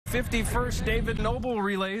51st David Noble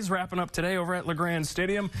relays wrapping up today over at LeGrand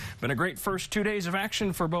Stadium. Been a great first 2 days of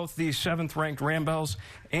action for both the 7th-ranked Rambelles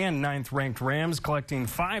and 9th-ranked Rams, collecting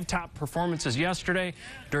 5 top performances yesterday.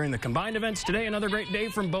 During the combined events today, another great day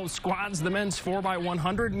from both squads. The men's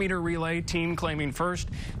 4x100-meter relay team claiming first,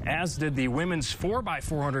 as did the women's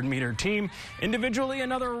 4x400-meter team. Individually,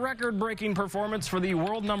 another record-breaking performance for the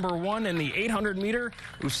world #1 in the 800-meter,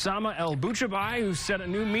 Usama El Bouchabai, who set a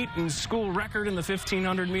new meet and school record in the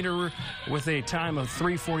 1500-meter with a time of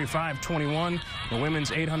 3:45.21. The women's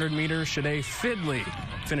 800-meter, Shade Fidley,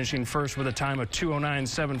 finishing first with a time of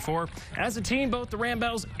 2:09.74. As a team, both the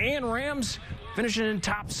Rambelles and Rams finishing in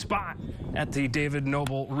top spot at the David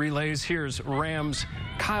Noble relays. Here's Rams'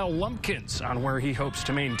 Kyle Lumpkins on where he hopes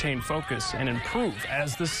to maintain focus and improve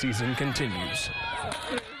as the season continues.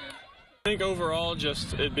 I think overall,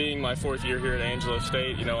 just it being my 4th year here at Angelo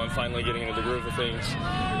State, you know, I'm finally getting into the groove of things,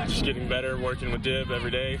 just getting better, working with Dib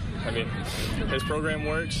every day. I mean, his program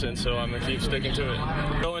works, and so I'm going to keep sticking to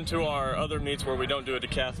it. Going to our other meets where we don't do a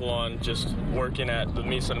decathlon, just working at the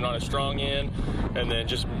meets that I'm not as strong in, and then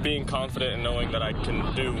just being confident and knowing that I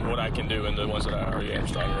can do what I can do in the ones that I already am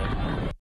stronger in.